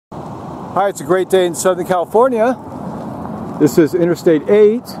Hi, it's a great day in Southern California. This is Interstate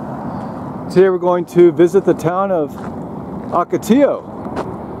 8. Today we're going to visit the town of Ocotillo,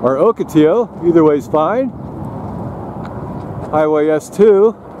 or Ocotillo, either way is fine. Highway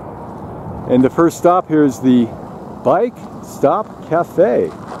S2. And the first stop here is the Bike Stop Cafe.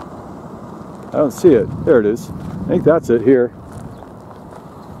 I don't see it. There it is. I think that's it here.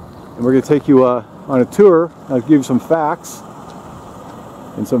 And we're going to take you on a tour. I'll give you some facts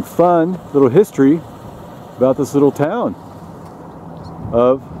and some fun little history about this little town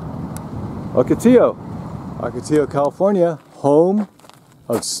of Ocotillo. Ocotillo, California, home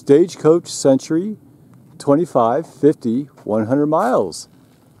of Stagecoach Century 25, 50, 100 miles.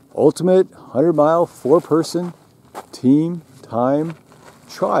 Ultimate 100-mile, 4-person team time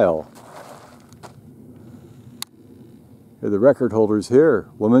trial. Here are the record holders here.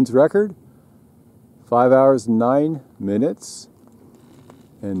 Women's record, 5 hours, 9 minutes.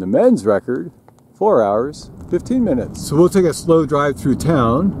 And the men's record, 4 hours, 15 minutes. So we'll take a slow drive through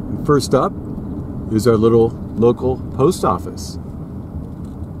town. And first up is our little local post office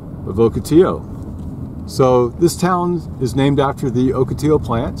of Ocotillo. So this town is named after the Ocotillo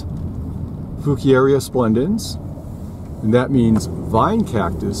plant, Fukiaria splendens, and that means vine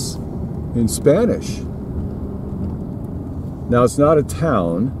cactus in Spanish. Now it's not a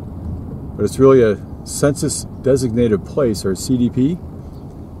town, but it's really a census designated place, or CDP.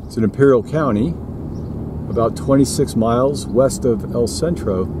 It's in Imperial County, about 26 miles west of El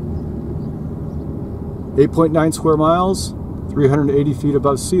Centro. 8.9 square miles, 380 feet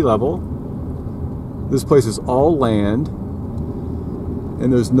above sea level. This place is all land,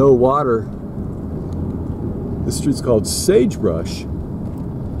 and there's no water. This street's called Sagebrush.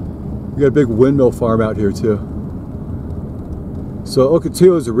 We got a big windmill farm out here too. So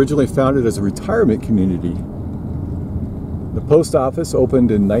Ocotillo was originally founded as a retirement community. The post office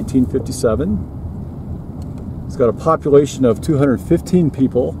opened in 1957. It's got a population of 215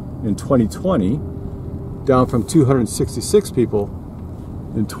 people in 2020, down from 266 people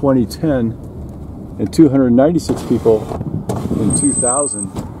in 2010 and 296 people in 2000.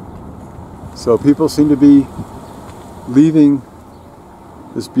 So people seem to be leaving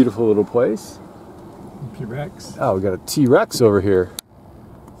this beautiful little place. T-Rex. Oh, we got a T-Rex over here.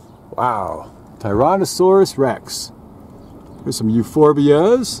 Wow. Tyrannosaurus Rex. There's some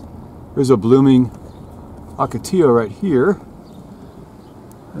euphorbias. There's a blooming Ocotillo right here.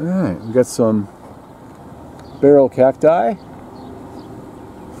 Alright, we got some barrel cacti.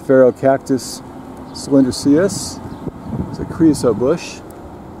 Phaerocactus cylindriceus. It's a creosote bush.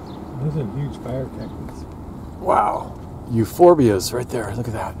 Those are huge fire cactus. Wow. Euphorbias right there. Look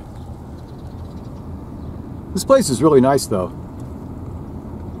at that. This place is really nice though.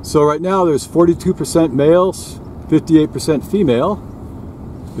 So right now there's 42% males, 58% female.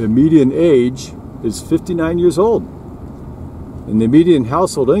 The median age is 59 years old. And the median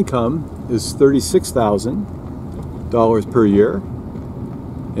household income is $36,000 per year.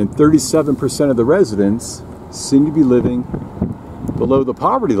 And 37% of the residents seem to be living below the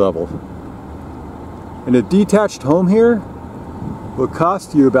poverty level. And a detached home here will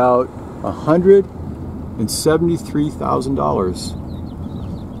cost you about $173,000.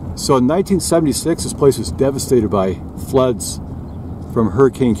 So in 1976, this place was devastated by floods from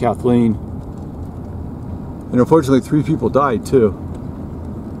Hurricane Kathleen. And unfortunately, 3 people died too.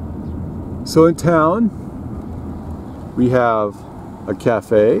 So in town, we have a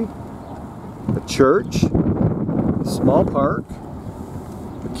cafe, a church, a small park,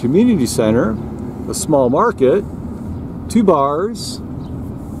 a community center, a small market, 2 bars,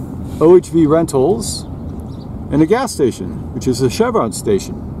 OHV rentals, and a gas station, which is a Chevron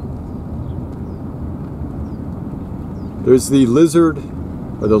station. There's the Lizard,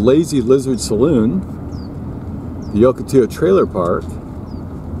 or the Lazy Lizard Saloon, the Ocotillo Trailer Park,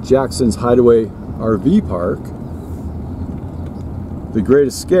 Jackson's Hideaway RV Park, the Great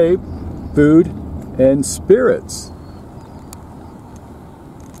Escape, Food and Spirits.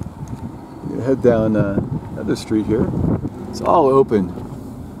 Head down another street here. It's all open.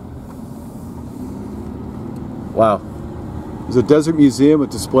 Wow. There's a desert museum with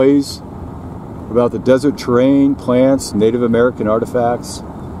displays about the desert terrain, plants, Native American artifacts,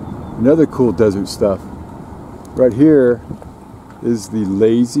 and other cool desert stuff. Right here is the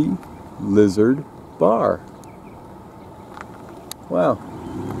Lazy Lizard Bar. Wow.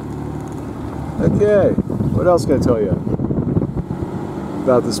 Okay, what else can I tell you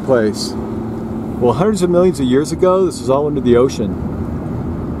about this place? Well, hundreds of millions of years ago, this was all under the ocean.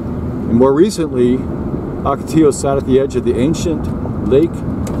 And more recently, Ocotillo sat at the edge of the ancient Lake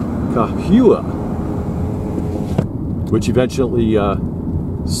Kahua, which eventually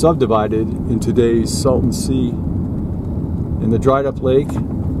subdivided in today's Salton Sea in the dried up lake.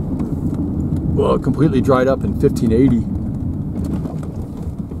 Well, it completely dried up in 1580.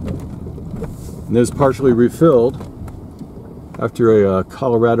 And it was partially refilled after a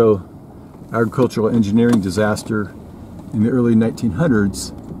Colorado agricultural engineering disaster in the early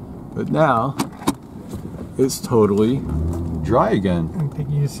 1900s. But now it's totally dry again. I'm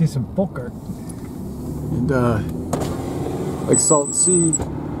thinking you see some folk art. And like Salton Sea,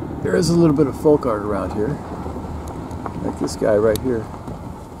 there is a little bit of folk art around here. Like this guy right here.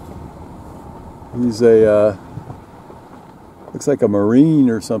 He's a, looks like a Marine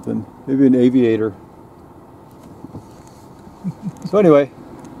or something. Maybe an aviator. So anyway,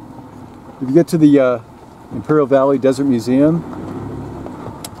 if you get to the Imperial Valley Desert Museum,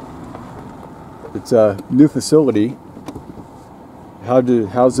 it's a new facility.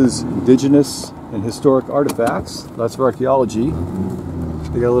 Houses indigenous and historic artifacts. Lots of archaeology.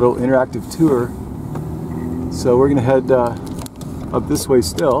 They got a little interactive tour. So we're gonna head up this way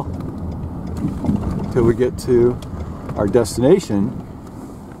still till we get to our destination,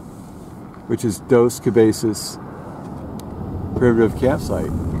 which is Dos Cabezas Primitive Campsite.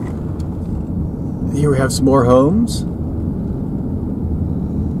 And here we have some more homes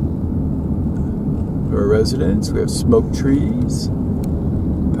for our residents. We have smoke trees,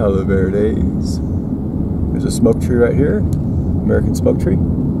 Palo Verdes. There's a smoke tree right here, American smoke tree.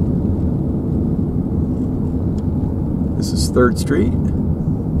 This is 3rd Street.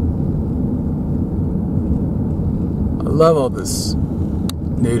 I love all this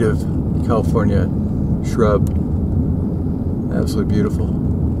native California shrub. Absolutely beautiful.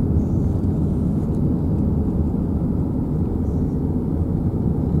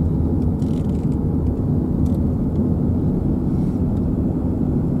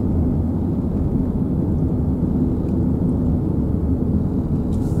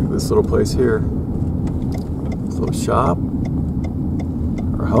 Look at this little place here. This little shop.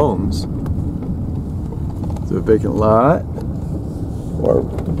 Or homes. It's a vacant lot. Or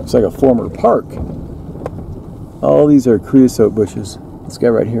it's like a former park. All these are creosote bushes. This guy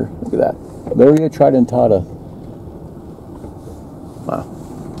right here, look at that. Loria tridentata. Wow.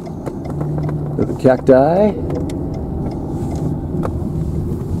 Look at the cacti.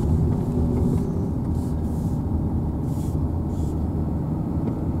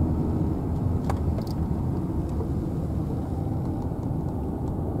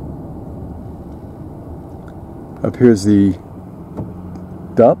 Up here's the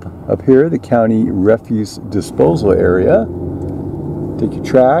dump. Up here, the county refuse disposal area. Take your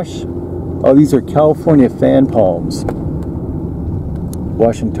trash. Oh, these are California fan palms.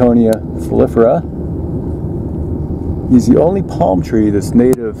 Washingtonia foliifera. He's the only palm tree that's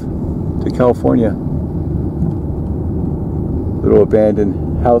native to California. Little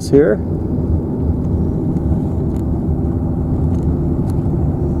abandoned house here.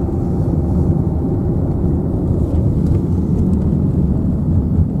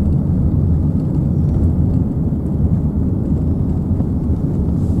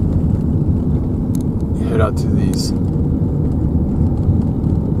 Head out to these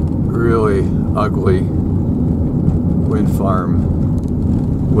really ugly wind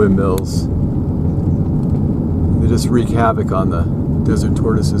farm windmills. They just wreak havoc on the desert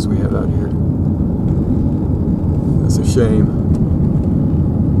tortoises we have out here. That's a shame.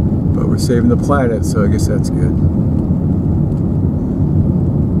 But we're saving the planet, so I guess that's good.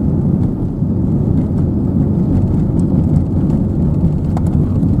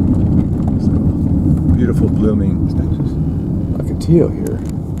 Beautiful blooming Ocotillo here.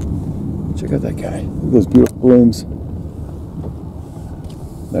 Check out that guy. Look at those beautiful blooms.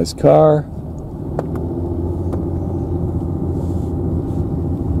 Nice car.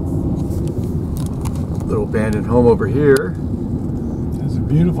 Little abandoned home over here. That's a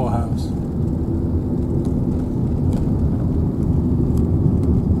beautiful house.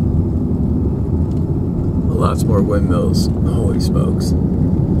 Lots more windmills. Holy smokes.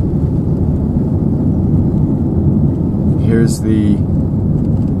 Here's the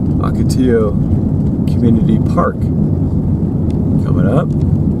Ocotillo Community Park coming up.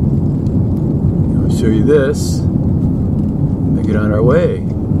 I'll show you this and then get on our way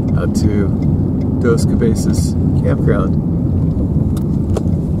out to Dos Cabezas Campground.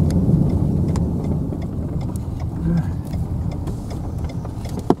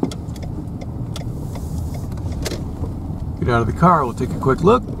 Get out of the car, we'll take a quick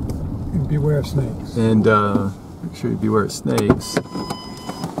look. And beware of snakes. And make sure you beware of snakes.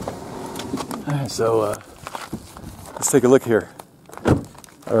 Alright, so let's take a look here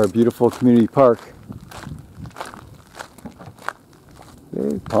at our beautiful community park.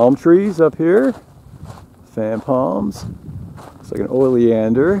 Okay, palm trees up here. Fan palms. Looks like an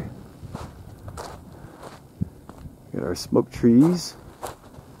oleander. Got our smoke trees.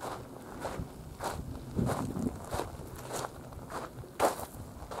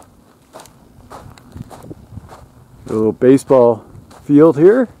 A little baseball field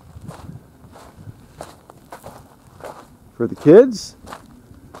here for the kids.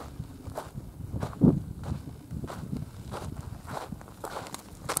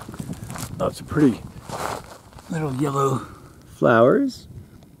 Lots of pretty little yellow flowers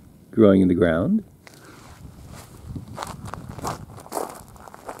growing in the ground.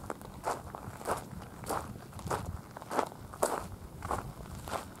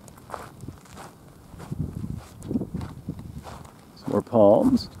 Some more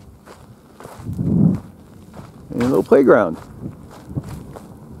palms. And a little playground.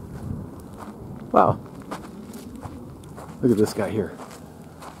 Wow. Look at this guy here.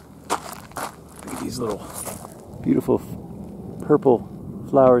 Look at these little beautiful purple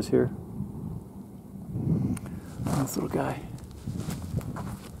flowers here. This little guy.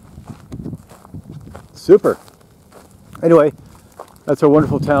 Super. Anyway, that's our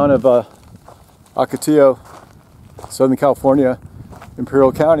wonderful town of Ocotillo, Southern California,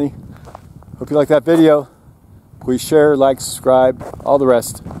 Imperial County. Hope you like that video. Please share, like, subscribe, all the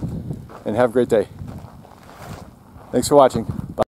rest, and have a great day. Thanks for watching.